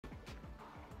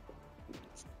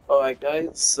Alright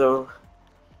guys, we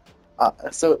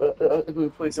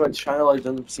play on my channel. I've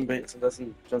done some bits and done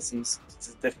some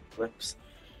different clips,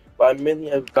 but I'm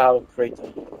mainly a Valorant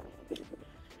creator.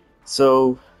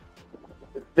 So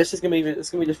this is gonna be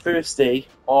the first day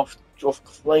of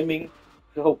climbing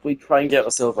to hopefully try and get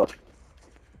a silver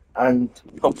and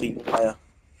hopefully higher.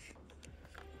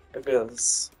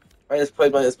 Because I just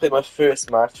played my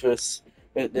first match. Let's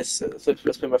play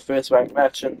my first ranked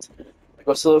match and I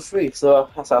got silver free. So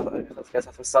that's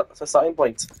a starting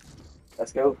point.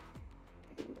 Let's go.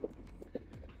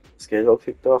 Let's get it all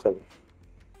kicked off. And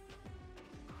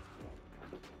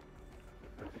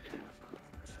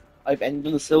I've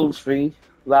ended the silver free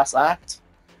last act.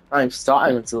 I'm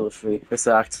starting with silver free this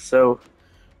act. So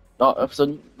not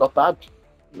bad,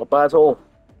 not bad at all.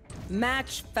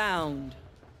 Match found.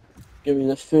 Give me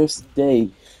the first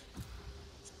day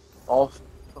of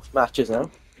matches now.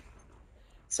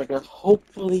 So I can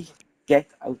hopefully get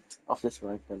out of this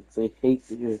rank then. So I hate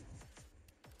you.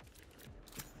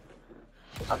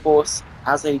 Of course,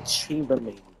 as a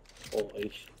chambermaid, or a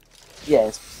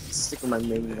yes, stick with my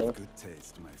main there. Good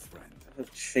taste, my friend. As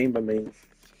a chambermaid.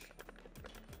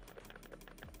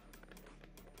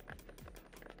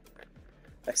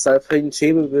 I started playing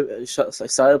chamber because I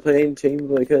saw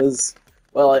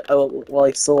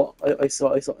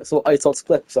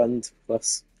clips and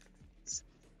plus.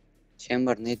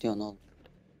 Chamber ne diyorsun oğlum?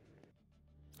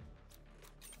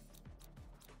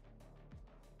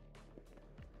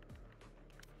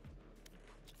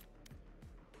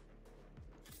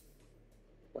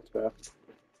 That's better.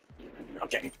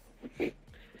 Okay.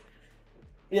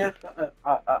 Yeah,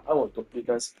 I won't dump you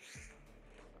guys.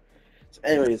 So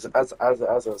anyways, as I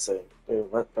was saying,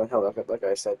 like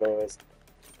I said, anyways,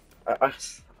 I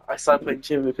started playing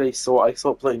chamber because I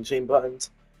saw playing chamber and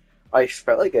I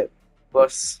felt like it.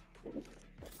 Plus,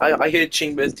 I hear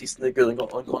chamber is decently good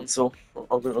on console,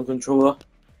 on controller,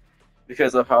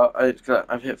 because of how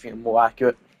I'm hitting more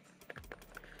accurate.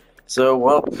 So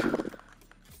well,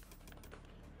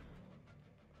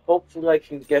 hopefully hopefully I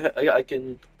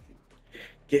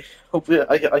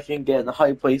can get in the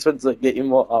high placements and get you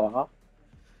more R,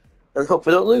 and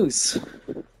hopefully I don't lose.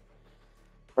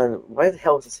 Man, why the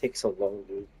hell does it take so long,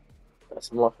 dude?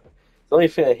 That's more. The only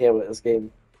thing I hear about this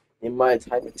game, the amount of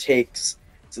time it takes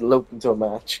to load into a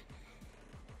match.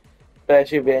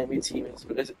 Especially if the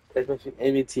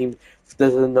enemy team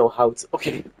doesn't know how to.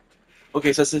 Okay,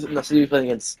 so that's who we're playing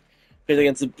against. Playing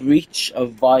against the Breach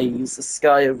of Vise, the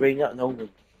Sky Arena, and Omen.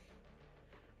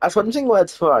 That's one thing I want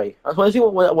to try. That's one thing I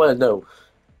want to know.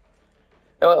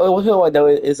 One thing I want to know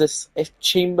is this: if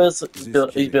Chambers'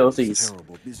 abilities,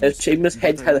 if Chambers'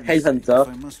 headhunter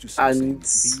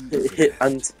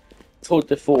and Total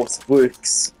de Force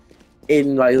works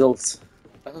in my ult.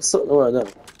 That's something I want to know.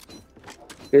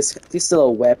 Because he's still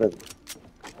a weapon.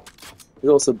 He's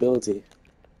also ability.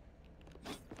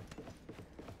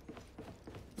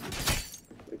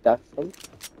 Like that one.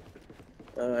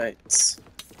 Alright.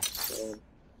 So,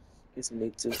 guess I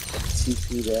need to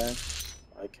TP there.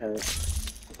 I can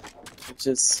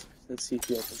just the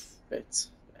TP up a bit.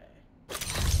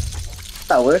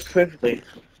 That worked perfectly.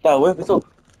 That worked at all.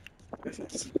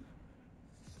 Perfect.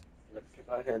 Let's get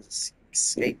back and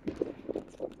escape.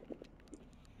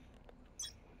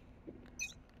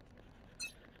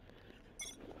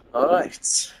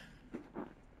 Alright.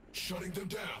 Shutting them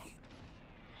down.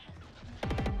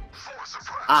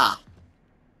 Ah!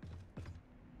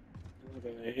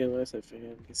 Okay, I hear myself for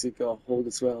him because he got a hold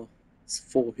as well. It's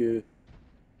 4 here.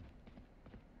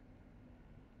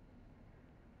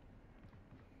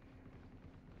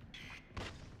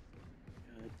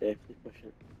 Definitely push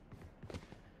it.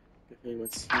 Okay,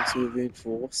 let's use to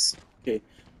reinforce. Okay,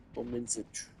 Omen's a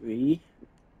tree.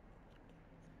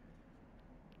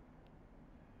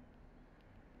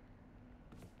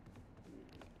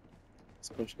 Let's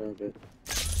push down a bit.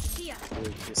 Here.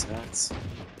 His hats.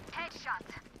 Headshot.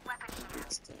 Weapon here.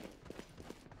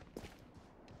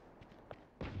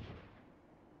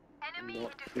 Enemy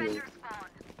Not defender here. spawn.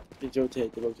 They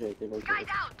rotate. Guys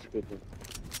out. Good one.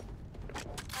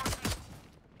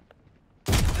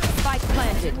 Spike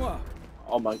planted.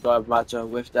 Oh my god, Macho,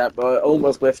 whiffed that, bro. I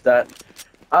almost whiffed that.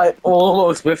 I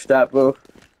almost whiffed that, bro.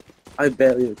 I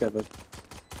barely recovered.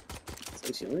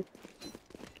 So, shall we?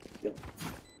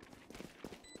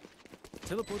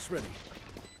 Teleport's ready.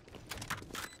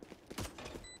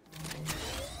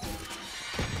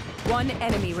 One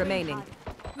enemy remaining.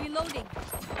 Reloading.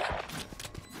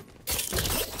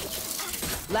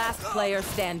 Last player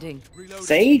standing.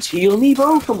 Sage, heal me,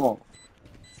 bro. Come on.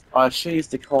 Oh, she's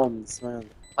the cons, man.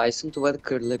 Aysun duvarı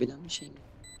kırılabilen bir şey mi?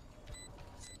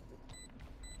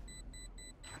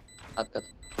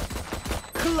 Hakikaten.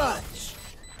 Clutch.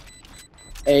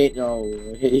 Ain't no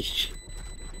way.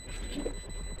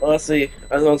 Honestly,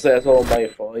 I don't say it's all my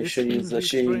fault. I It should use seems the these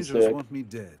should use strangers the want me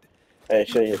dead. I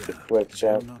should use the correct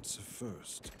They're chat. not the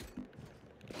first.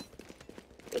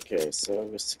 Okay, so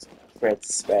Mr.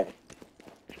 Fred's back.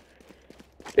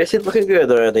 This is looking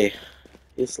good already.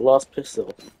 His last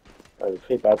pistol. Oh,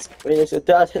 pretty bad. I mean, it's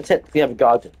technically have a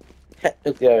guardian.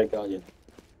 Technically have a guardian.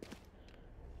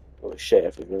 Oh shit,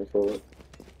 if we're gonna call it.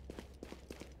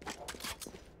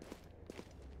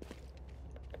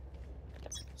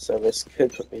 So this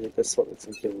could put me in a good spot with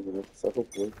some kills in it, so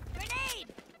hopefully. Grenade!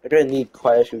 I'm gonna need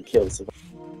quite a few kills.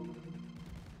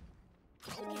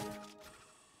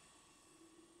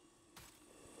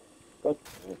 God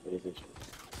damn it, what is it?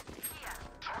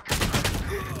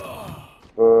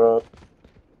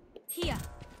 Here.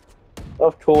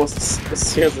 Of course,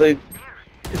 seriously,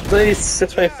 if they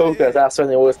switch my focus, that's when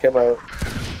they always come out.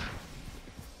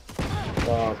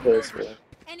 Oh, please, man.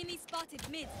 Enemy spotted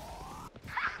mid.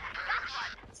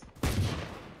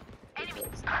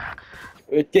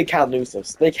 They can't lose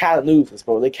this. They can't lose this,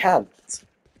 bro. They can't.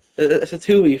 It's a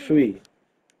 2v3.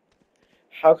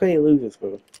 How can you lose this,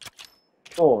 bro?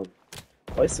 Come on.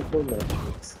 Why is the phone match?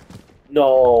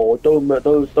 No,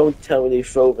 don't tell me they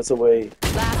throw this away.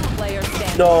 Last player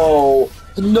standing. No,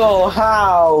 no,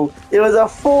 how? It was a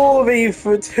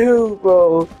 4v2,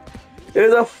 bro. It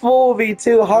was a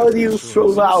 4v2. How do you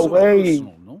throw that away?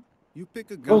 Personal, no? You pick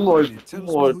a gun Oh my and it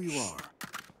tells God. me who you are.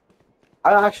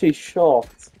 I'm actually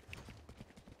shocked.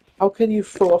 How can you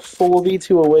throw a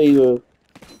 4v2 away, bro?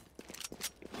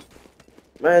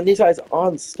 Man, these guys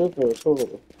aren't stupid at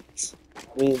all.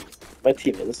 I mean, my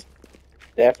team is.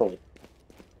 Definitely.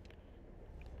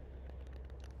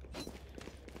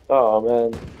 Oh,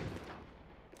 man.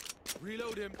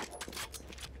 Reload him.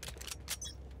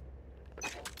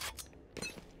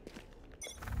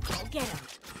 I'll get him.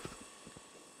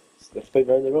 Let's fight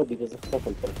right in the road because it's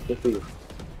nothing fun. Good for you.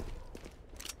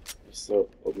 So,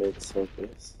 we'll make some of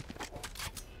this.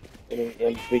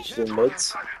 And reach the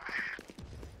mids.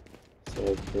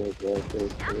 So, go.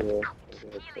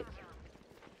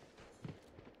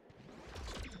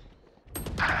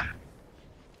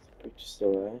 Reach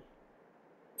still there.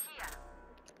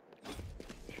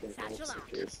 Satchel out.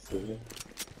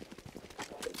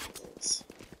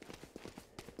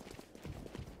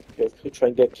 Okay, let's try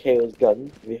and get KO's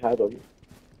gun. We had him.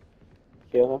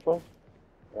 KO how far?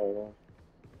 I don't know.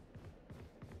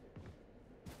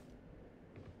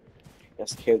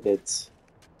 Yes, KO did.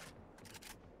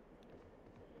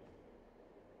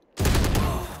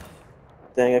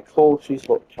 Dang, a cold she's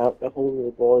what count the whole of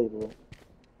the body, bro.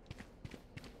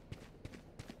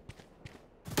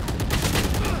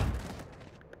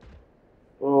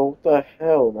 Oh, what the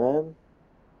hell, man?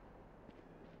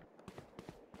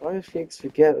 Why do things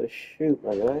forget to shoot,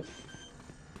 my guy?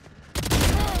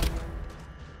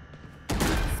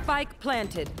 Spike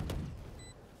planted.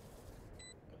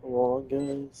 Come on,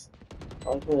 guys.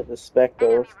 I heard the spec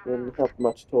though, didn't help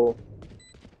much at all.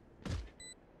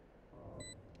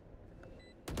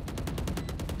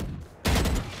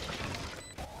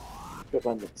 Good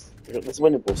bandits. Let's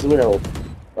win it, boys. Let's win it all.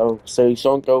 Oh, so you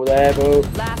don't go there, bro.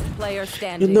 Last player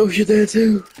standing. You know you're there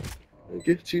too. I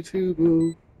get you too,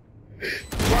 boo.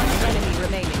 One enemy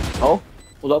remaining. Oh,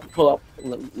 pull up.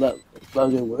 Let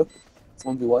it work. It's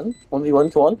 1v1.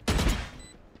 1v1, come on.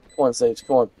 Come on, Sage,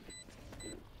 come on.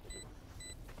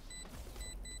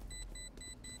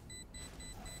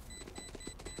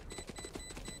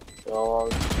 Go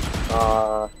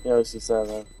on. You know, she's there.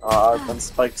 Then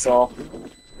spikes off.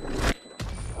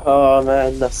 Oh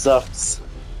man, that sucks.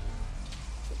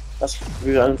 That's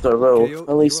 3 rounds in a row. KO,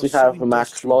 At least we you're have so a max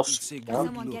industrial, lost. it's a Yeah? good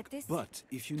Someone look. get this? But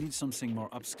if you need something more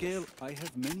upscale, I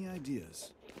have many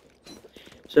ideas.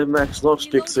 So max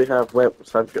lost because we have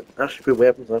weapons. I've got actually good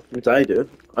weapons. Which I do.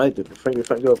 If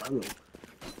I go random.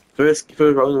 First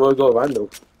round we'll go random.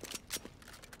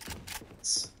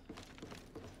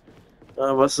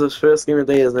 What's the first game of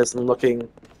the day is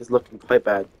looking quite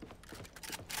bad.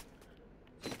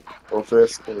 Or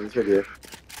first game of the video.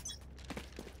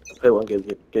 I won't get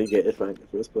it rank in the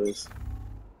first place.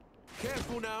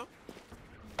 Careful now.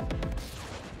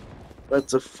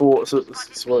 That's a 4, so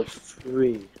it's what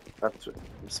 3 after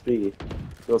speed.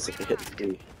 It also can hit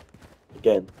 3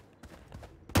 again.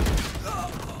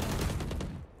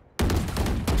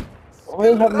 Why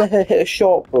don't have to hit a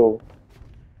shot, bro?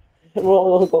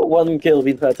 Well, I've got 1 kill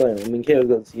the entire time. I mean, KO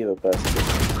got 0 first.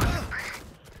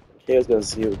 KO's got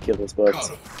 0 kills, but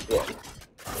yeah.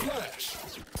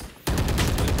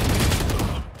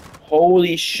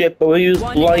 Holy shit, but he was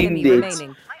One enemy blinded.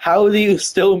 remaining. How do you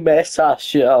still mess that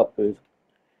shit up, dude?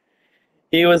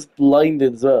 He was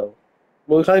blinded as well.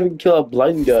 Well, we can't even kill a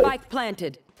blind guy. Spike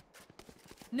planted.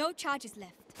 No charges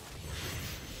left.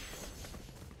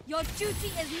 Your duty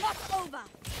is not over.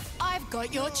 I've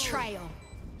got your trail.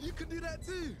 You can do that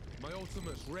too. My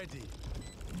ultimate's ready.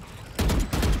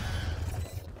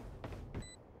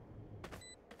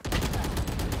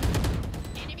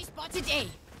 Enemy spotted A.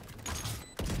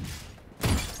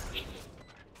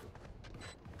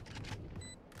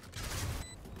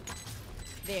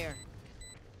 There.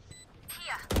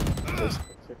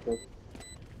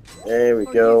 There we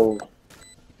go.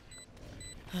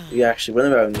 We actually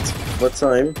went around. What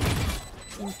time?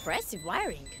 Impressive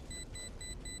wiring.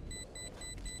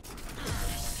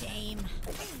 Shame.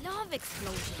 I love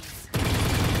explosions.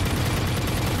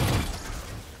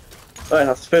 Alright,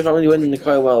 that's the first time really winning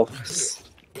quite well.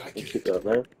 You should go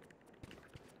now.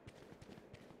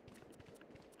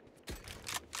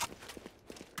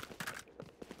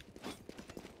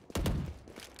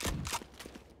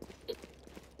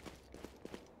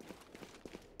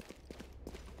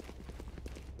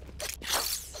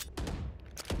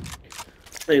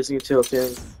 Using utility.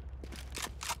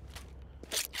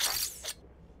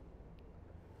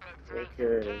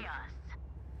 Okay.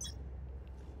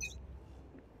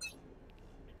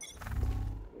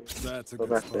 That's a Go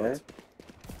good back spot. there.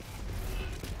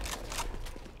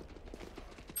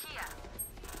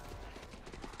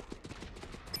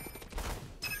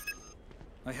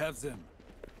 I have them.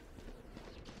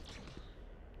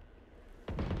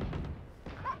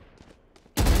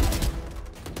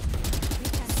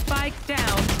 Spike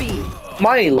down B.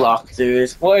 My luck,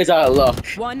 dude. What is that luck?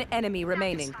 One enemy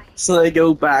remaining. So they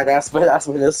go back. That's when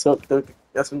the smoke.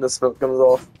 That's when the smoke comes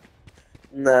off.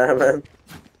 Nah, man.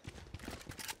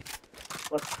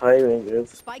 What timing, dude?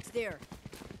 Spike's there.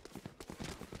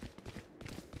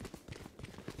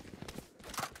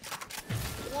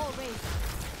 Wall raised.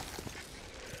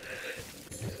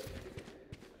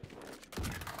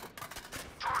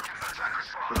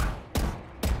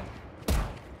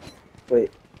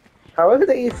 Wait. How did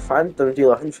they Phantom deal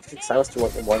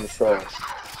 156,000 in one shot?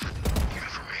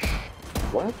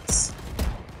 What?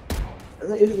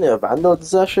 Isn't it usually a Vandal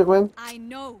does that shit win? I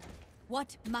know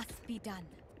what must be done.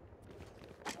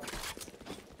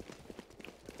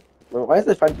 Well, why does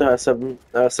the Phantom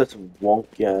have such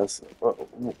wonky ass,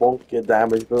 wonky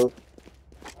damage, bro?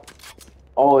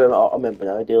 Oh, yeah, I remember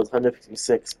now. It deals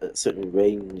 156 at a certain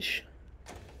range.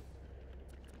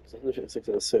 So 156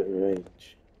 at a certain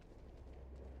range.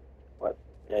 What?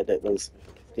 Yeah, that was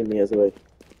 15 meters away.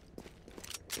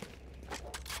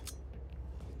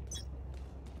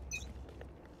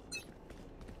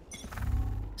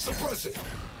 Suppress it.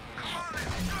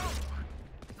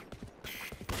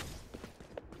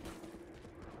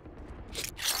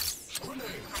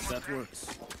 That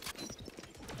works.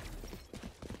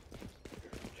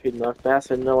 Should not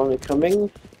fast and no one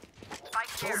coming.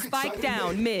 Spike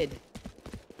down mid.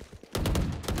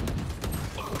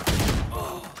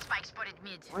 Spike spotted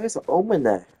mid. Why is the Omen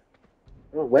there?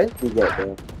 When did we get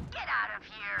there? Get out of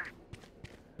here.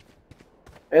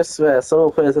 I swear,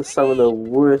 some players have some of the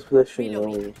worst positioning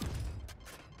only.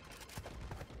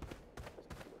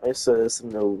 I swear, it's some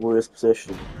of the worst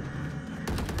position.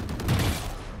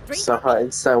 Somehow,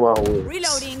 and somehow works.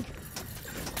 Reloading.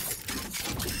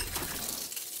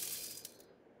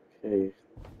 Okay.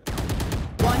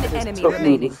 One enemy Don't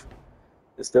remaining. move.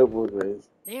 It's no move, guys.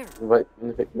 There. Right, in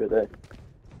the picture there.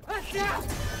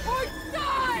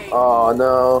 Oh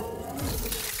no.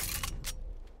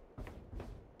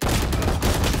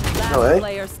 Last No way.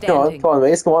 player Come on, standing. come on,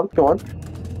 Mace, come on, come on.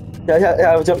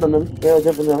 Yeah, I was jumping on them. Yeah, I was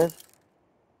jumping on them.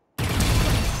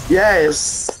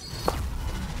 Yes!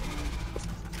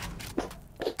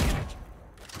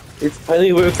 It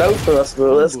finally works out for us,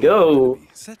 bro. Let's go.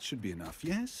 That should be enough,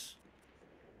 yes?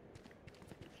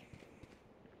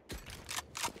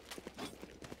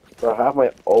 So I have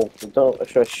my ult. I don't. I'm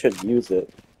sure I should use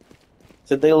it.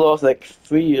 So they lost like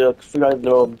three rounds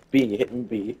on B, hitting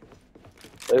B.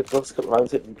 They lost a couple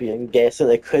rounds hitting B. I'm guessing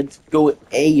they could go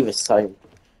A this time.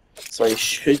 So I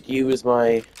should use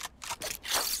my.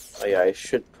 Oh yeah, I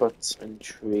should put in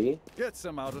tree. Get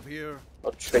some out of here.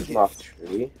 Or trademark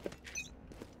tree.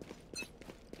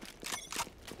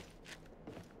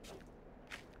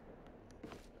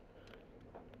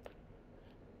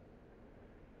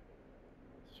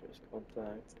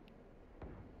 Contact.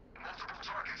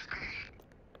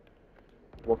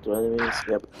 Multiple enemies.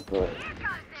 Yep. Right.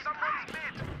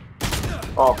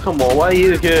 Oh come on! Why are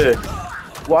you here?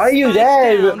 Why are you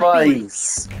there with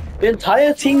Vice? The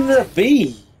entire team is at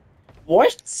B.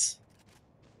 What?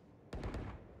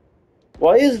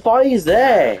 Why is Vice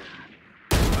there?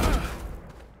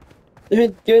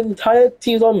 Your entire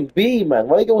team's on B, man.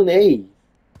 Why are you going A?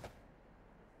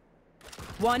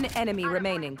 One enemy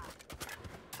remaining.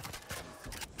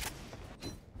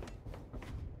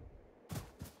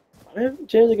 I'm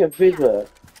changing confused with that.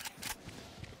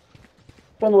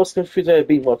 I was confused by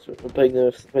B much playing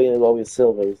a lot with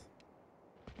silvers.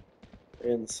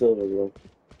 And silver bro.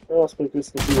 I was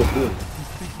confused with B.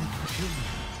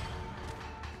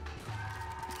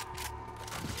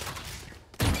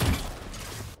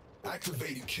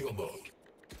 Activating kill mode.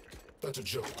 That's a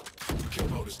joke. Kill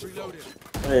mode is reloaded.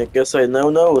 I guess I now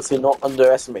know if you not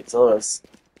underestimate silvers.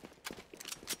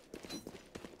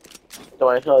 No,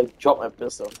 I feel like drop my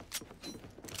pistol.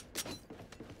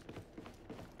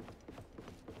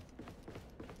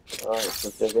 Alright, so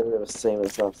they're gonna be the same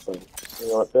as last time. You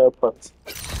know what, they'll put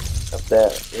up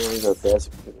there, you need up there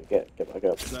so we can get back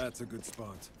up. That's a good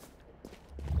spot.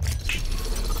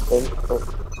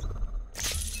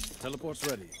 Teleport's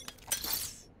ready.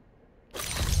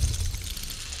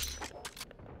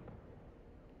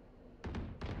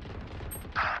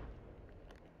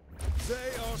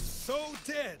 They are so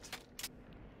dead.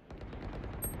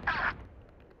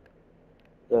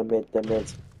 They're mid.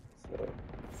 So,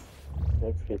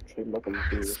 hopefully trademark on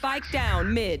the Spike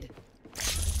down mid.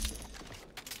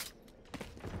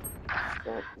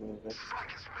 start moving.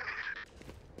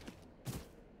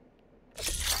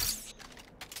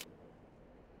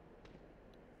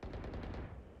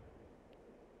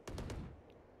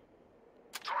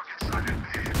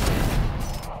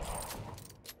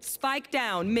 Spike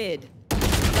down mid.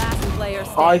 Last player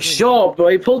standing. I shot, but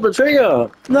I pulled the trigger.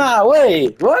 Nah,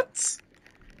 wait, what?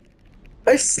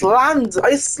 I slammed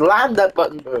that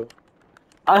button, bro.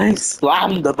 I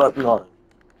slammed the button on.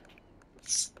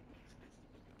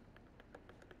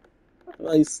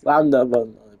 I slammed that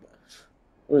button on.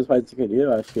 What was my ticket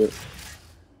here, actually?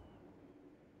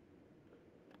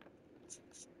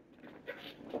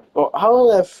 Oh, how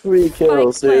do I have 3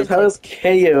 kills, dude? How does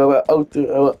KO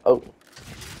out?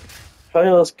 How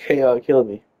does KO kill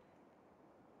me?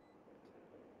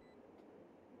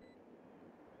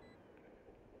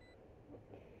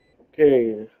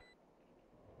 Okay.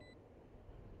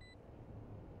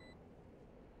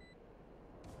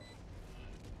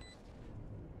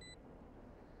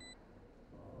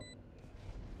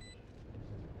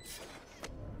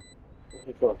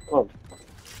 Okay, come on.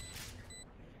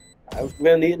 I'm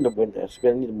gonna need to win this.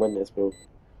 Bro.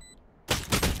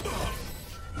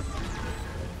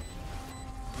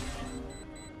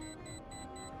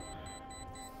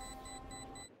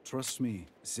 Trust me,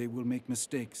 they will make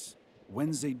mistakes.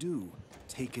 When they do,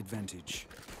 take advantage.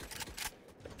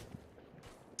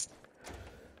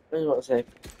 I don't know what to say. I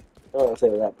don't know what to say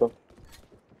with that, bro.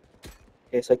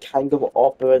 Okay, so I can go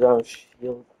up or down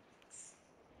shield.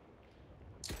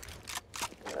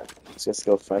 Let's just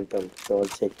go fight them. So I'll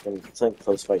take some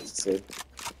close fights soon.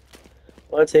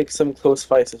 I'll take some close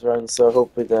fights this round, so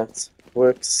hopefully that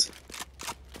works.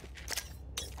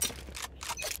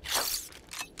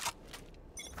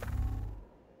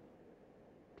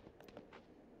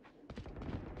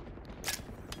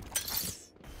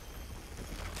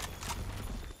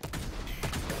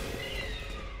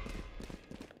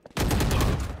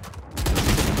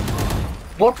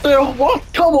 What the? What?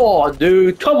 Come on,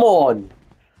 dude. Come on.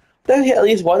 Don't hit at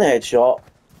least one headshot.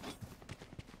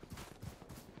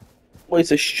 Well, at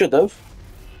least I should have.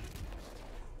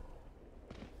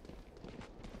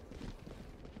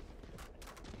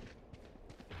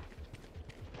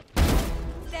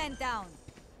 Stand down.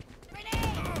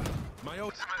 My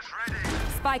ultimate's ready.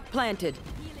 Spike planted.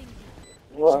 Healing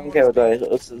you. Well, I'm okay with that.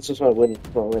 It's just want to win.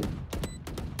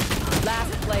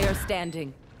 Last player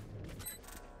standing.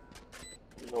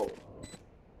 No.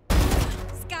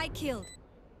 Sky killed.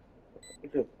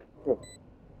 Good.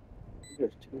 You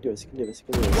can do this.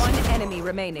 One enemy 3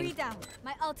 remaining. down.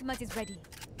 My ultimate is ready.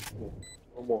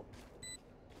 One more.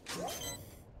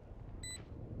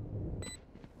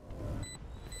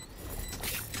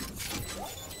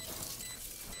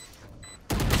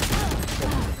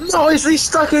 No, is he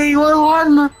stuck in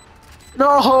one?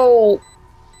 No!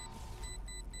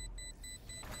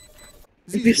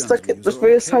 If you stuck it the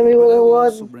first time he would have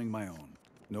won. Bring my own.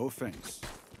 No offense.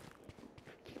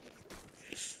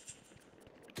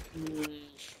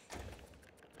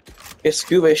 Okay,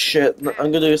 screw this shit.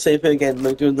 I'm gonna do the same thing again.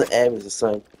 I'm doing the M's this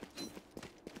time.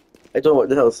 I don't know what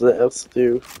the hell else to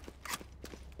do.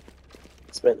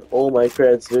 Spend all my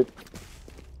creds, dude.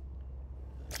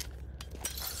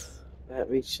 That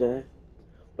reach there.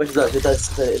 Wait, it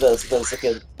does,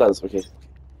 okay. I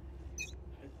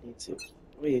need to.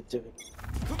 What are you doing?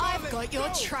 I've got your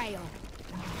trail.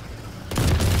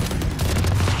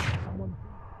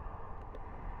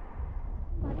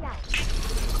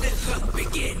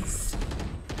 begins.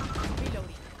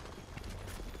 Reloading.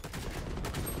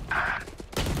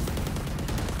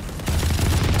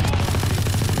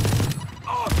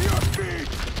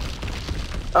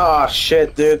 Oh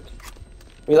shit, dude.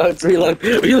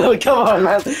 Reload, come on,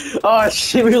 man. Oh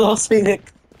shit, we lost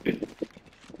Phoenix.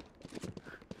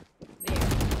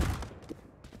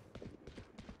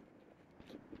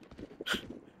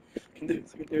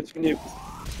 Can do.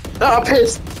 Ah, I'm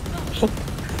pissed.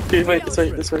 Dude, wait,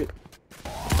 this way.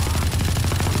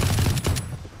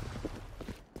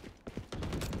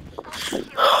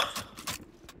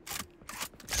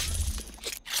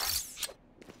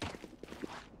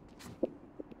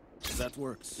 That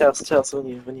works. Tell when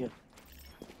you. Maybe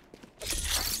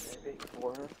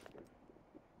 4.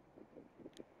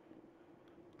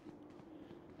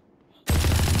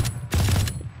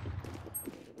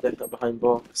 Definitely behind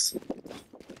box.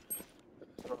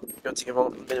 Gonna take a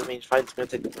moment, minute range fight. Gonna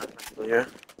take the back here.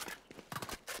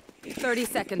 30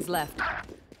 seconds left.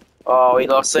 Oh, we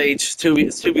lost Sage.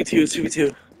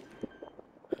 2v2.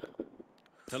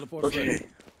 Teleport Okay, ready.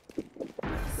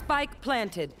 Spike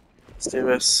planted. let's do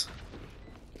this.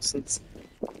 Since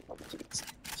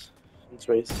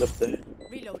race up there.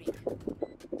 Reloading.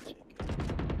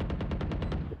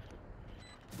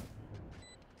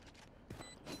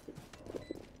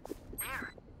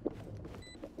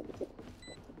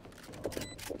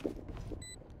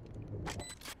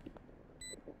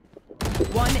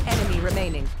 One enemy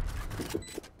remaining.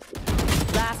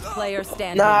 Last player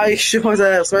standing. Nice, shoot his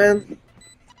ass, man.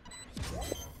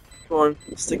 Come on,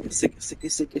 stick.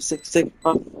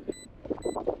 Oh.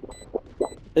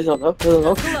 He's not up.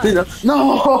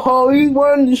 No, he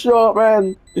one shot,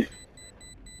 man.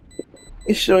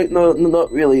 He should no,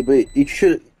 not really, but he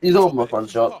should. He's almost one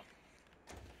shot.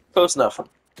 Close enough.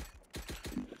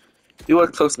 You were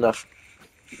close enough.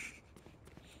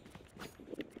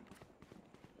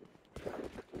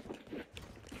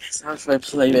 How should I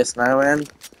play this now, man?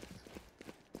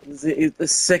 It's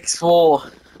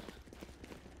 6-4.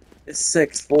 It's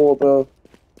 6-4, bro.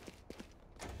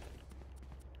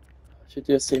 Should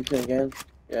do the same thing again.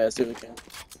 Yeah, let's do it again.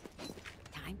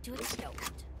 Time to explode.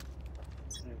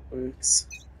 It works.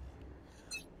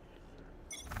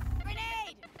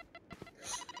 Grenade!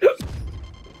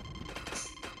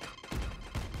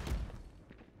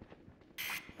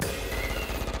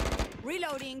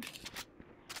 Reloading.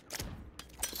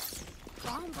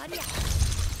 Bomb buddy out.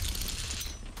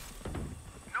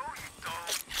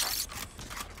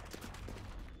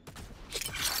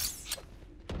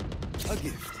 A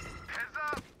gift.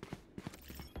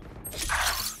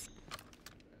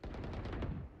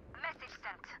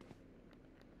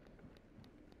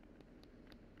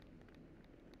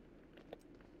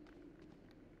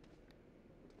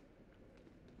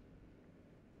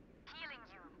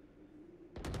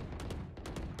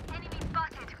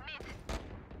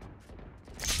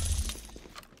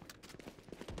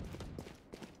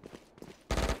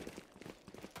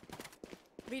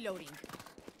 Reloading.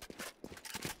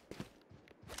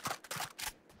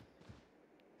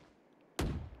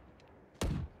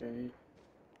 Okay.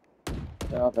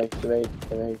 Yeah, they,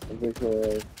 I'm pretty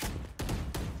sure,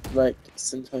 like,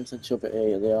 sometimes I'm sure at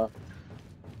A, they are.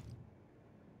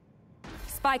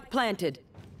 Spike planted.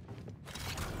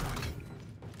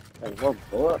 Like, one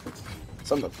bullet.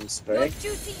 Some of them Your spray.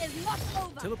 duty is not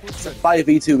over. Teleport It's a ready.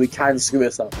 5v2, we can screw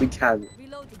this up, we can.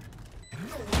 Reloading.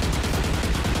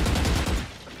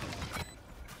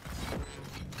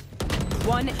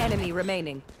 One enemy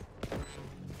remaining.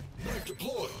 Knife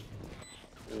deployed.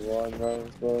 One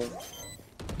round, bro.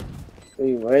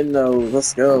 We win though,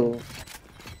 let's go.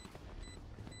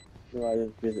 No, I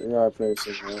didn't, no, I played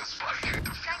this right.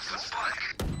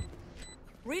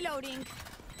 Reloading.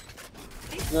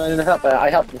 No, I didn't help that. I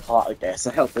helped him hard, I guess.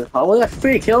 I helped him hard. Well, that's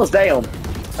 3 kills down.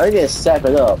 I need to step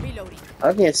it up. Reloading.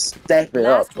 I need to step it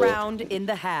Last up, bro. round in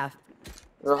the half.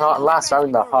 Last round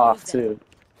and a half, too.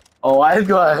 Oh, I've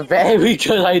got a very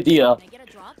good idea. Can I get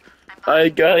a drop? I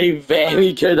got a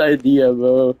very good idea,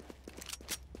 bro.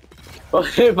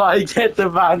 What if I get the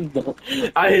Vandal?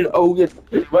 I own it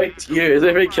right here. Is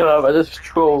every kill I just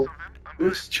troll.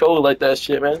 Just troll like that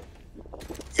shit, man.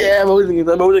 Yeah, I'm holding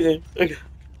it. Okay.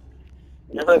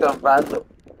 Yeah, I got Vandal.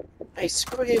 Hey,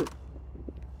 screw you.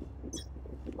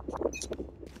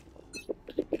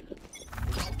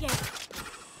 Okay.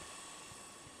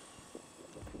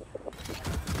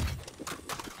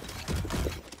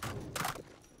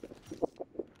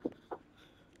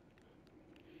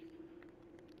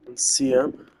 See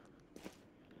him.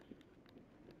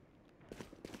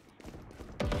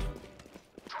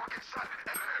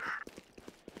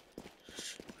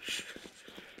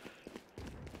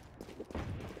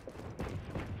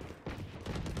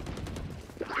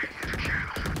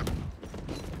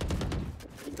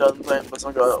 done playing, but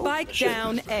I'm gonna Spike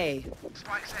down A.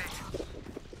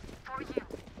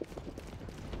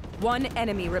 One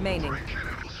enemy remaining.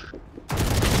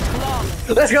 Flawless.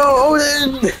 Let's go,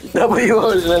 Odin! W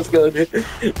Odin, let's go, dude.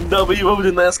 W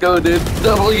Odin, let's go, dude.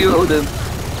 W Odin.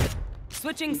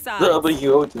 Switching sides.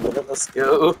 W Odin, let's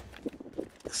go.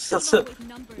 Even with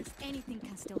numbers, anything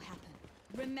can still happen.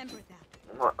 Remember that.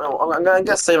 I'm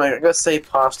gonna say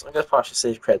partially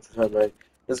save credit by the way.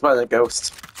 It's by the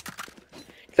ghost.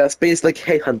 That's basically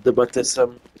like Headhunter, but it's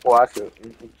more accurate.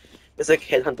 It's like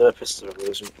Headhunter pistol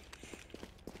version.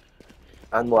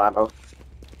 And more ammo.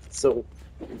 So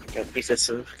can use this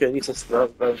one. It's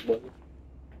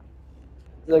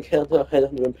like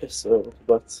Headhunter and pistol,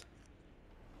 but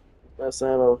less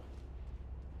ammo.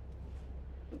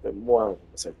 A bit more ammo,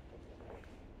 so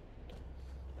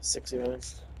 60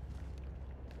 rounds.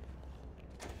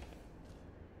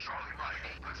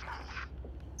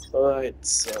 Alright,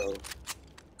 so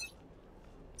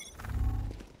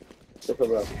look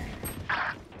around.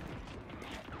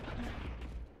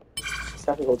 It's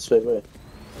happening all straight away.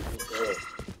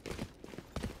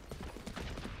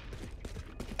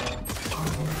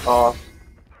 Oh,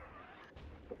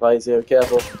 Visor,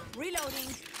 careful.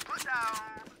 Reloading.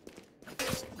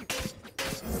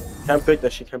 Can't break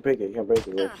that shit, can't break it, you can't break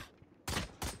it. Right?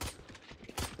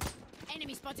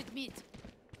 Enemy spotted mid.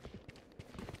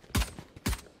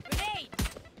 Grenade.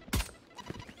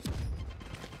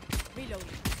 Reloading.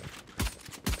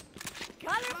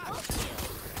 Colorful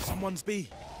kill. Someone's B.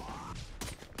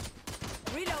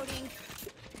 Reloading.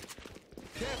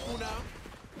 Careful now.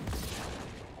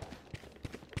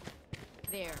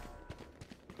 There.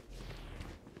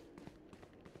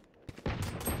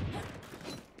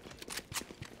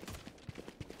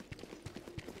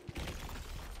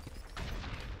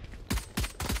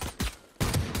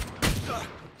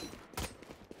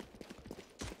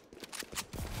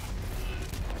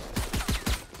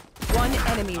 One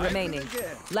enemy remaining.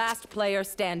 Last player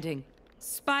standing.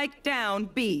 Spike down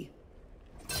B.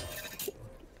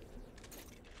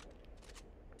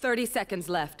 30 seconds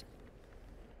left.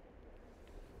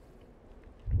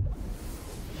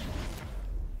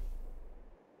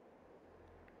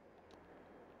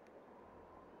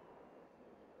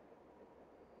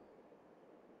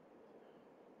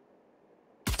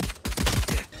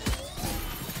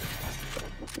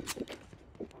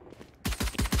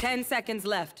 Ten seconds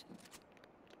left.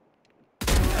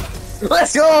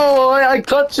 Let's go! I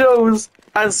cut those!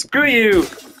 And screw you!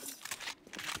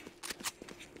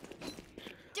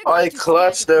 I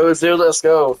clutched those, dude, let's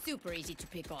go. Super easy to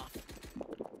pick off.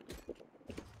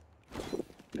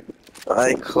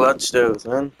 I clutched those,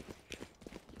 man.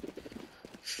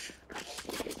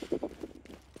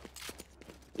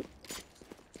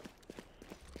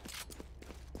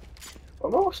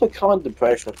 I'm also calm under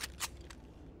pressure.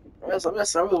 I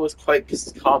was quite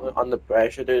calm under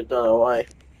pressure, dude, don't know why.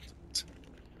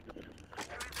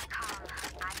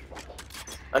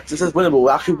 This is winnable,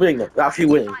 we're actually winning it. We're actually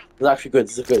winning. It's actually good,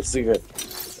 this is good, this is good.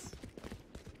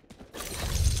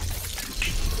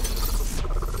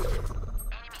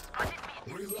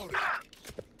 Reloading.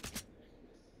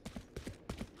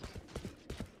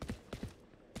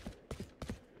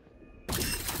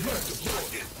 Left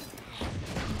deployed.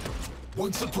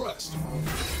 One suppressed.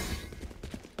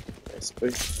 Yes,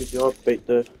 good job, bait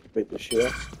the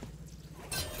shooter.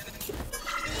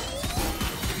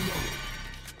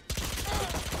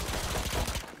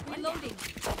 Reloading.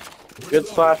 Good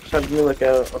flash, have me look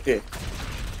out. Okay,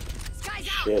 Sky's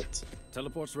out. shit.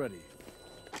 Teleport's ready.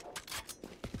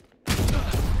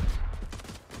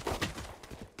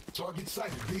 Target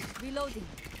sighted B. Reloading.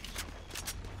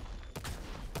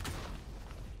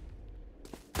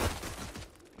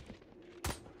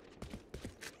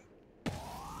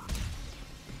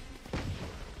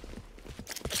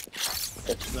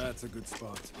 That's a good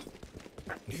spot.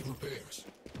 Need repairs.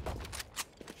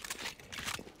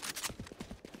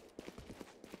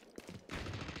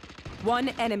 One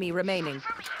enemy remaining.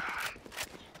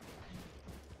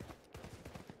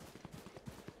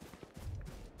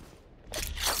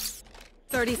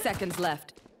 Thirty seconds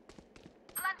left.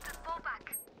 Plant the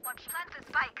fallback. Watch plant the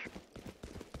spike.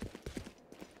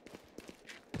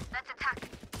 Let's attack.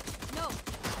 No.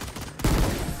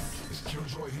 This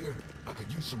killjoy here. I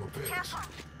could use some repairs. Careful.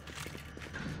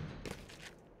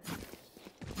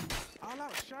 I'll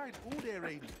outshine all their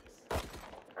radiance.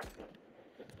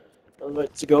 I'm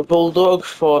about to go Bulldog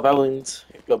for around.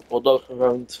 Got Bulldog for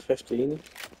around 15.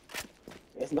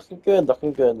 It's looking good,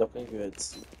 looking good, looking good.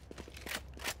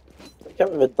 I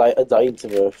can't remember a dying to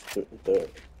the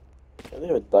I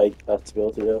never died that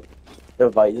ability though.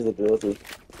 Never died his ability.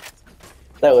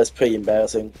 That was pretty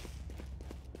embarrassing.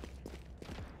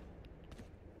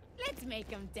 make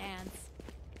them dance.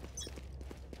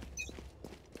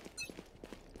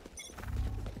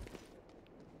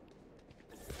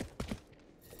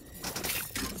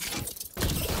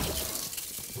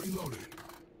 Reloaded.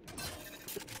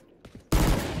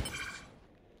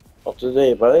 Up to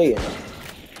date, buddy.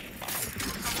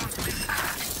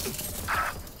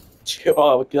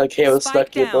 Oh, I can't Spike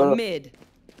stuck it, down bro. mid.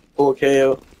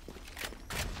 Okay.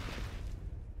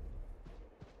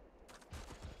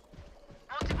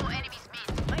 Multiple enemies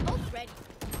mid. My ult's ready.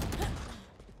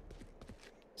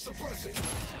 Suppressing.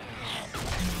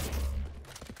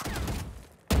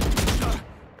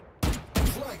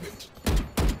 Fragment.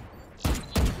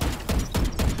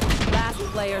 Last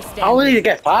player How did standing. he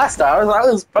get past that?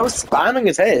 I was spamming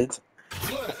his head.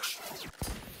 Flash.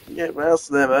 Get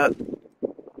past there, man.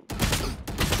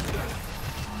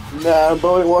 Nah,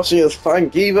 bro, watching his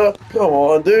Frank Giva. Come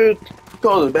on, dude.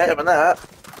 Go to better than that.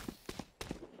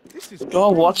 This is Go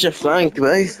watch your flank,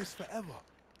 mate. this forever.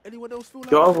 Anyone else feel like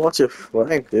Go that? watch your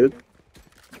flank, dude.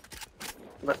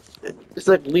 It's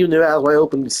like leaving your ass wide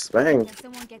open to spang. Can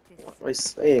someone get this? What am I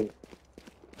saying?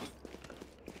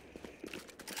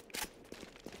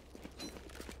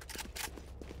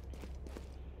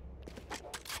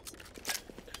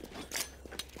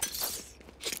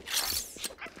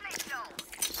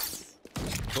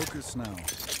 Focus now.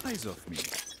 Eyes off me.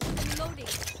 Reloading.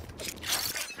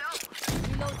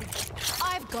 Reloading.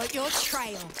 I've got your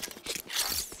trail.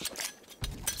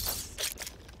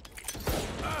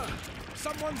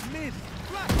 Someone's mid.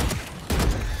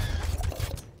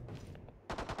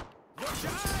 Watch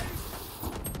your eyes.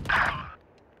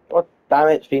 What damn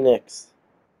it, Phoenix?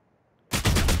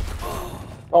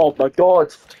 Oh my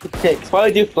god, Phoenix, why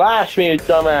did you flash me, you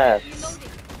dumbass? Reloading.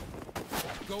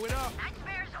 Going up.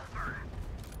 Nightmare's over.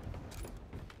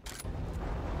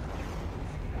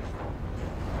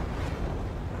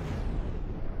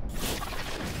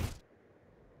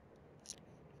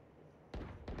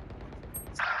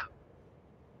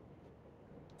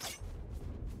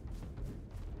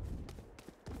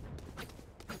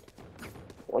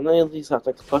 One of these have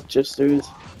to clutch this, dude.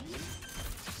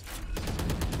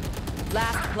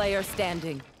 Last player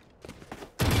standing.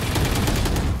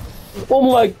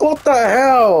 Oh my god, what the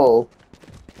hell?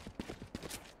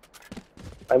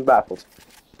 I'm baffled.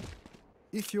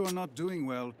 If you are not doing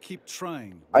well, keep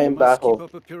trying. I You am must baffled. Keep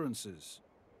up appearances.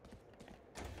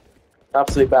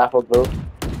 Absolutely baffled, bro.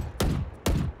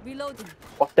 Reloading.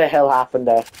 What the hell happened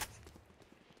there?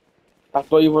 That's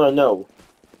what you want to know.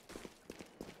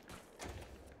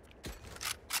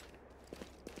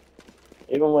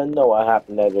 Even want to know what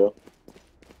happened there, dude.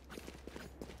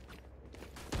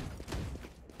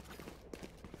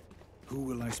 Who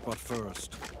will I spot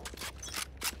first?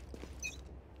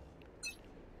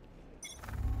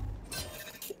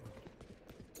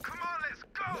 Come on, let's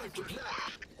go. Knife deployed.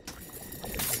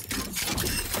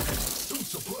 Two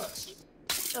suppressed.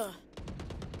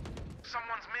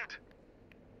 Someone's mid.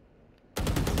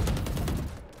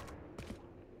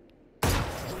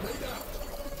 Grenade out.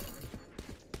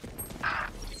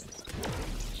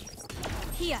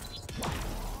 Here.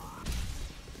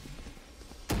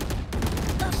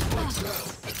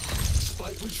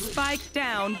 Spike retreat. Spike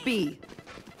down B.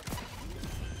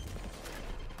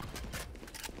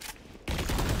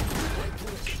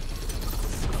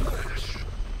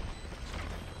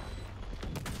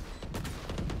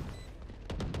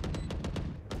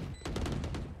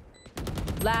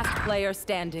 Last player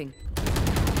standing.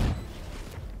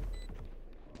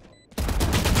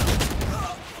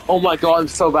 Oh my god, I'm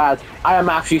so bad. I am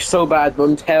actually so bad, but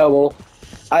I'm terrible.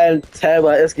 I am terrible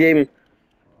at this game.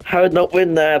 How did I not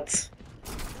win that?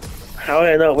 How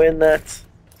did I not win that?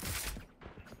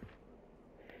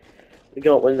 We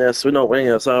can't win this. We're not winning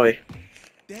this, are we?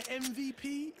 The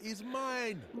MVP is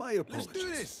mine. My Let's apologies. do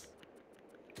this.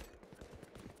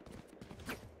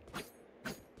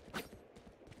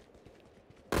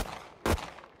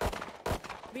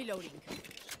 Reloading.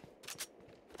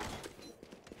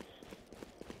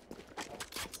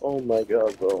 Oh my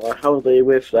god, bro. How are they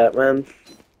with that, man?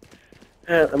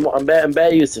 I'm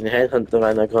better using Headhunter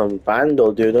than I can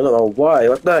Vandal, dude. I don't know why.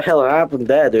 What the hell happened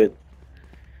there, dude?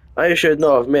 I should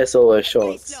not have missed all those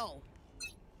Stay shots. slow.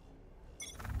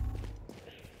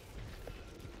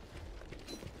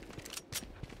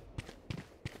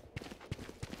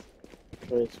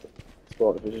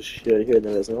 Spot if it's here, no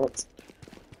it's not.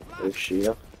 There's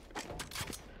Sheena.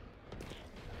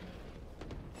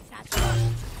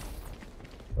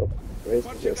 Oh, where's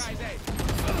Watch your this? guys, eh?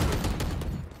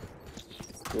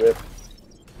 Rip.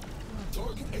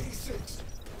 Target 86.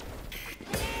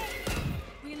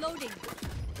 Reloading.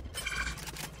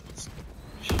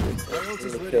 Shit, My ult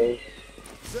is okay. ready.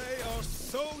 They are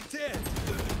so dead.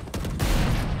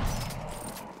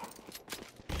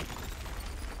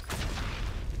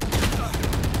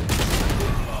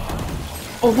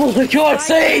 Oh my god, Spike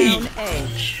see! down A.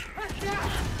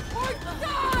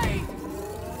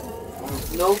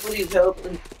 Nobody's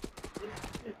helping.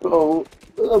 Bro,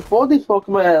 a body fuck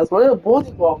my ass. Why are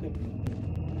body walking?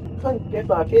 Can't get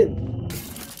back in.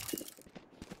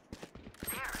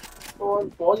 Go on,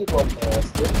 body fuck my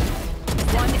ass, dude.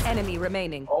 One enemy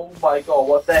remaining. Oh my god,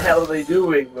 what the hell are they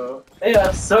doing, bro? They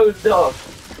are so dumb.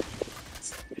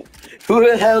 Who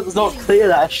the hell does not clear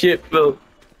that shit, bro?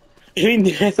 You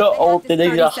need to open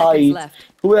it to hide. Left.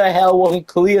 Who the hell won't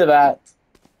clear that?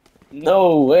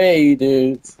 No way,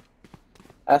 dude.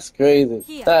 That's crazy.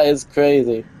 Here. That is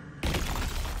crazy.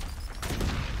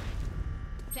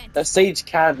 The Sage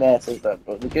can't mess it up,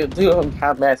 bro. The two of them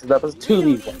can't mess it up. It's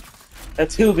 2v1. A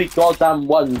 2v goddamn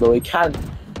 1, bro. He can't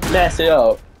mess it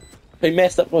up. He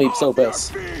messed up when he so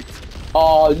best.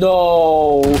 Oh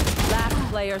no!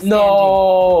 Last player standing.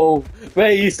 No!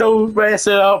 Ray, don't mess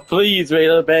it up, please, Ray.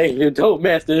 I beg you, don't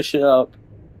mess this shit up.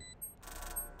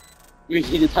 We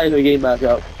need to time the game back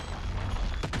up.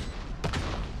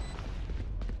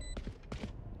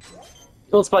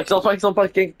 Don't spike,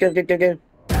 game.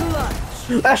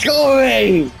 Let's go,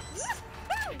 Ray!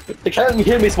 They can't even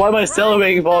hear me, so why am I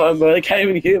celebrating for them, bro? They can't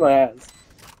even hear my ass.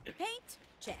 Paint?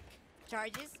 Check.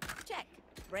 Charges? Check.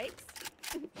 Brakes?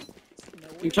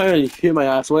 You can't even hear my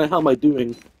ass, what the hell am I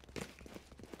doing?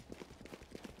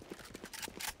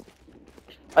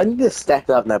 I need to step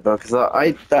up now, bro, because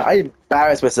I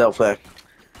embarrassed myself there.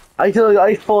 I feel like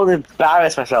I full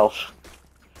embarrassed myself.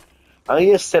 I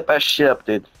need to step that shit up,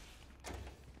 dude.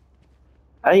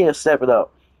 I need to step it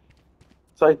up.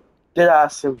 So I did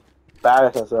ask him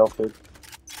embarrass myself, dude.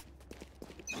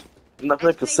 Nothing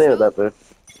I can say with that, dude.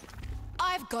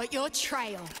 I've got your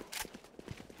trail.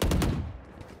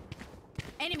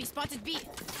 Enemy spotted B.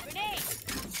 Grenade.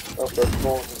 Oh, that's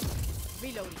more.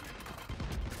 Reloading.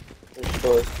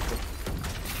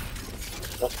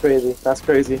 That's crazy. That's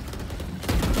crazy.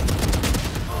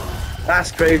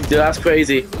 That's crazy, dude. That's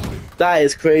crazy. That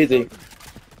is crazy.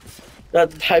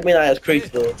 That timing that is crazy,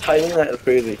 though. Timing that is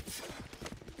crazy.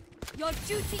 Your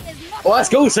duty is not. Oh, let's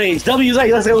go, Sage. W's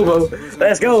like, let's go, bro.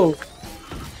 Let's go.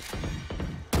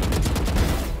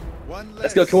 One less.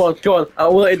 Let's go. Come on, come on. I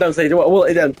will let it down, Sage. I will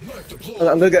let it down.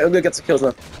 I'm gonna get some kills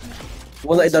now.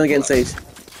 We'll let it down again, Sage.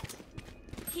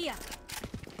 Here.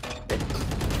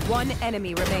 One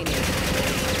enemy remaining.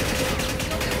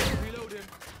 Reloading.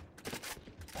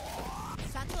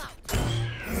 Satchel out.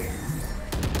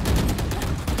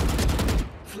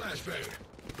 Flashbang.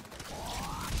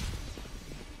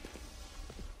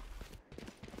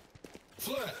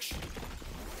 Flash.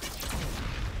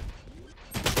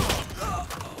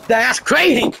 That's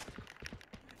crazy.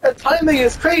 The timing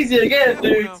is crazy again,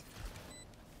 dude.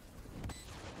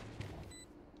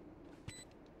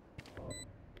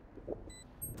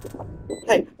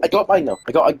 Hey, I got mine now.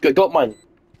 I got mine.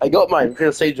 I got mine.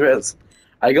 For Sage Res.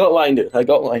 I got mine, dude. I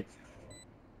got mine.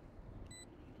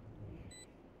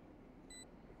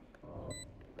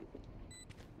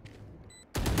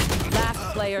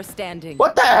 Last player standing.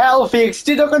 What the hell, Phoenix?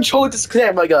 You don't control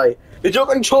disconnect, my guy. You don't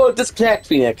control disconnect,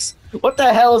 Phoenix. What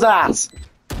the hell is that?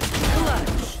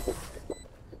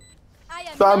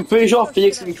 So I'm pretty sure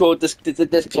Phoenix can control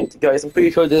disconnect, guys. I'm pretty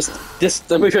sure I'm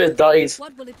pretty sure it dies.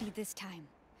 What will it be this time?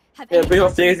 Have Yeah, I'm any pretty sure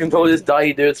plans Phoenix been can control this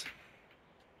die, dude.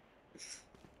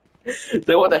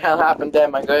 So what the hell happened there,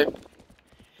 my guy?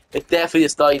 It definitely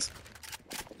just dies.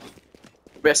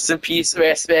 Rest in peace,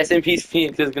 rest in peace,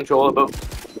 Phoenix is controllable.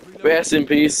 Rest in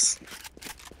peace.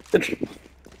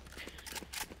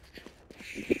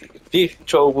 Phoenix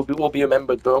control will be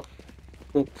remembered, though.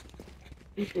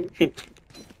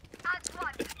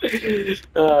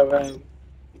 Oh man,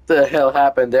 what the hell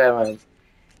happened there, man?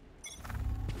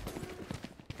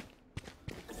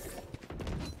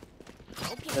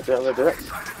 Look at it.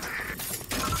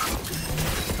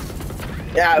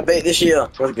 Yeah, I beat this year.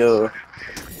 Let's go.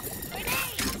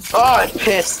 Oh, I'm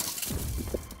pissed.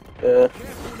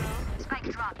 Spike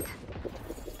dropped.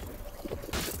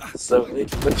 Slowly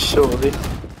but surely.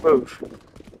 Move.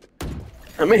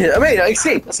 I made it. I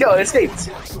escaped. Let's go. I escaped.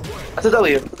 That's a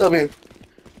W. That's a W.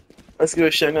 Let's give it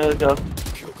a shot. Let's go.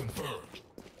 Kill confirmed.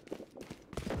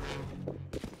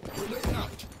 Grenade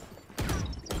out.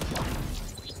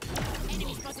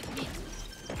 enemy spotted B?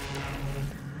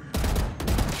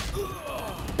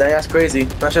 That's crazy.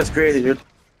 That's just crazy, dude.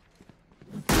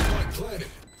 Spike planted.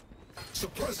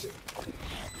 Suppressing.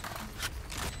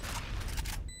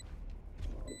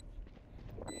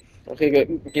 Okay,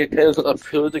 get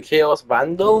the Chaos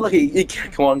Vandal.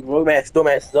 Come on, don't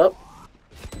mess it up.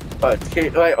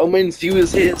 Right, Omen's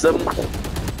use his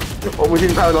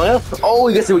Omen's paranoia. Oh,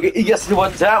 he gets the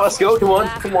one tap. Let's go. Come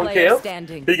on, player KO.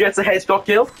 standing. He gets a headshot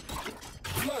kill.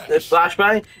 The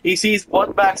flashbang. He sees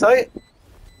one backside.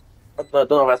 I don't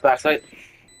know if that's backside.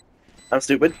 I'm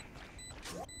stupid.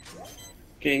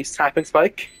 Okay, he's tapping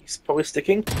Spike. He's probably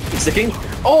sticking. He's sticking.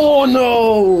 Oh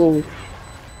no!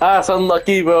 That's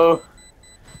unlucky, bro.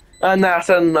 And that's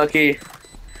unlucky.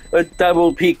 A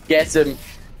double peek gets him.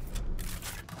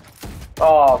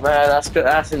 Oh man,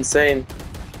 that's insane.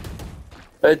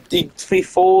 A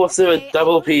D3-4 to a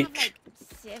double peek.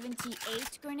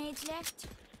 78 grenades left.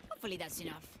 Hopefully that's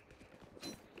enough.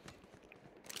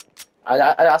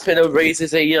 That's when it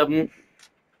raises a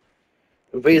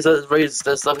raises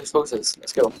the stuff explosives.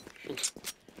 Let's go.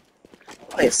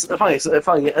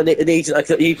 Finally, an agent,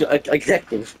 a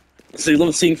detective. So you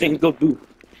love seeing things go boo.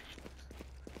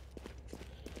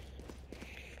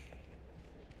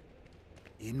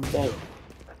 In Dang.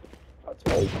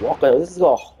 Walk out. This has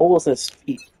got holes in his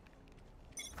feet.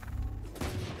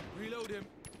 Reload him.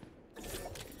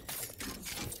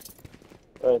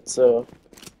 Right, so.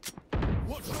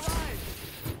 Watch your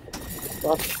eyes.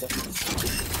 What the...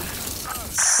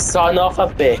 Son of a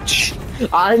bitch.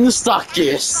 I'm stuck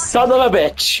here. Son of a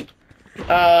bitch.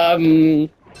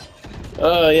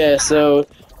 Oh yeah, so.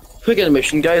 Quick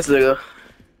animation, guys. There you go.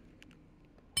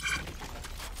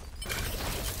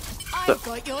 I've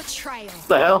got your trail. What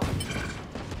the hell?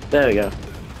 There we go.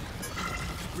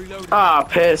 Reload him. Ah,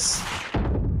 piss.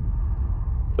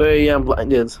 Very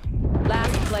blinded.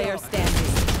 Last player standing.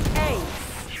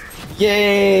 Ace.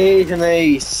 Yay, an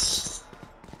ace.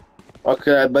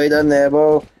 Okay, bite on there,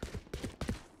 bro.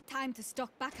 Time to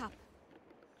stock back up.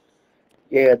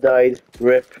 Yeah, I died.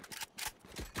 Rip.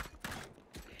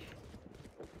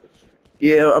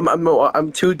 Yeah,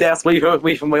 I'm 2 deaths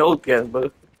away from my old gun,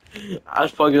 but I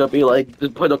was probably gonna be like,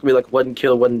 it's probably not gonna be like 1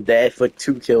 kill, 1 death, like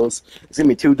 2 kills. It's gonna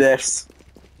be 2 deaths.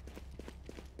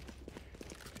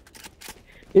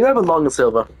 You have a long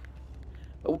silver.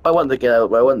 I wanted to get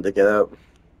out.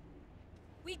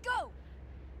 We go.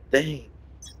 Dang.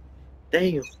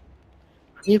 Damn.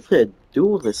 I need to play a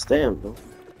duel this damn, bro.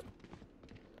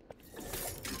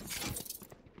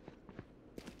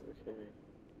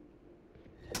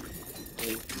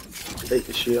 Okay. Take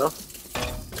the shit off.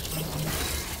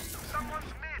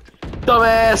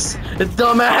 Dumbass!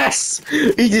 Dumbass!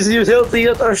 He just used healthy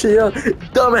other shit.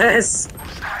 Dumbass!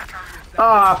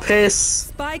 Ah, piss.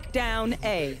 Spike down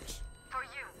A. For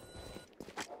you.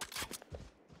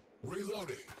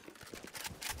 Reloading.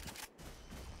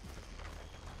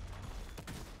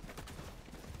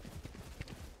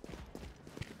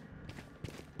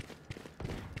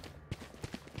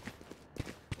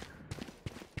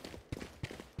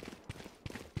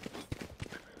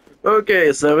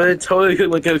 Okay, so we totally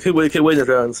could win this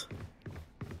round.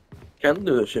 Can't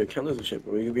do this shit,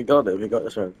 but we got it, we got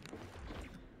this round.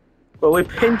 But we're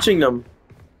pinching them.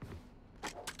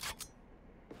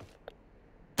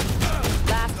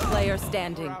 Last player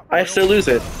standing. I still lose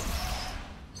it.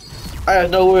 I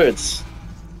have no words.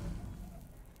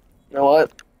 You know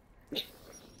what?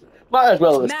 Might as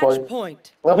well at this Match point.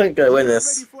 point. I think I win Ready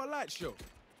this. for a light show.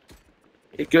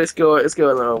 Let's go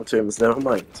on our own terms, never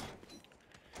mind.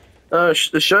 The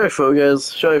show throw,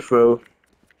 guys. Show throw.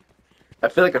 I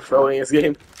feel like I'm throwing this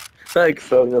game. I feel like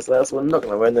throwing this last one. I'm not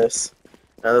gonna win this.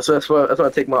 And that's why I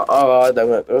take my RR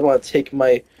down. I want to take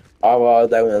my RR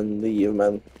down and leave,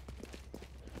 man.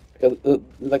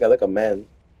 Like a man.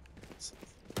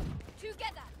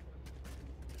 Together.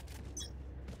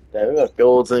 Yeah, we got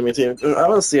golds in my team. I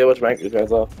want to see how much rank these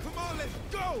guys are. Come on, let's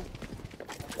go.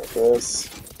 Like this.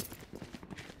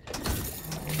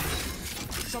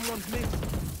 Someone's nicked.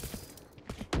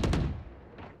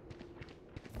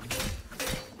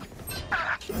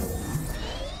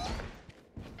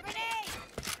 Grenade.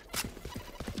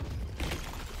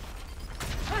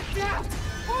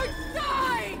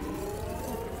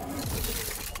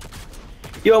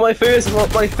 Yo, my first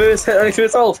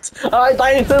ult. I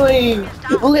died instantly.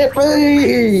 Let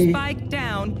me. Spike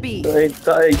down B. I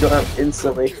died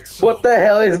instantly. What the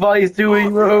hell is Vice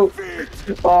doing, bro?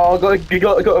 Oh, got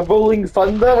a rolling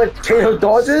thunder with KO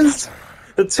dodges.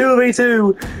 The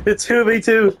 2v2. The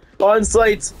 2v2 on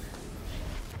site.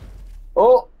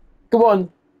 Oh, come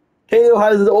on. KO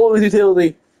has all his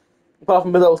utility apart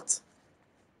from his ult.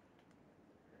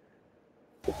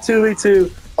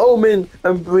 2v2, Omen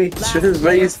and Breach should have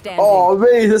raised. Oh,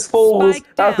 Raze has falls Spike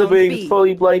after down, being B.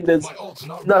 fully blinded. My ult's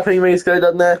not Nothing Raze could have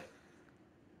done there.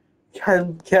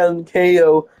 Can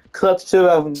KO clutch 2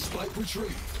 rounds? Spike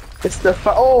retrieved. It's the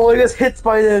oh, he gets hit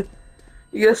by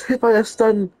the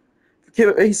stun.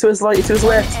 He's to his right, to his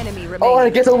left. Enemy remaining. Oh, and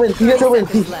he gets Omen. He gets Omen.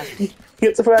 Seconds left. He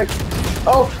gets the frag.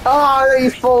 Oh, he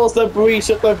falls the breach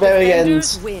at the very end.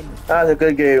 Defenders win. That's a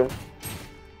good game.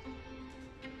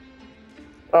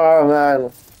 Oh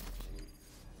man.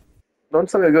 Don't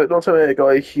tell me I got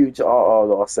a huge RR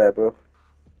loss there, bro.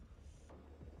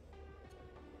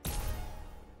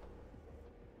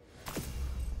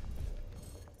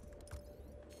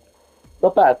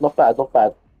 Not bad, not bad, not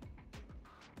bad.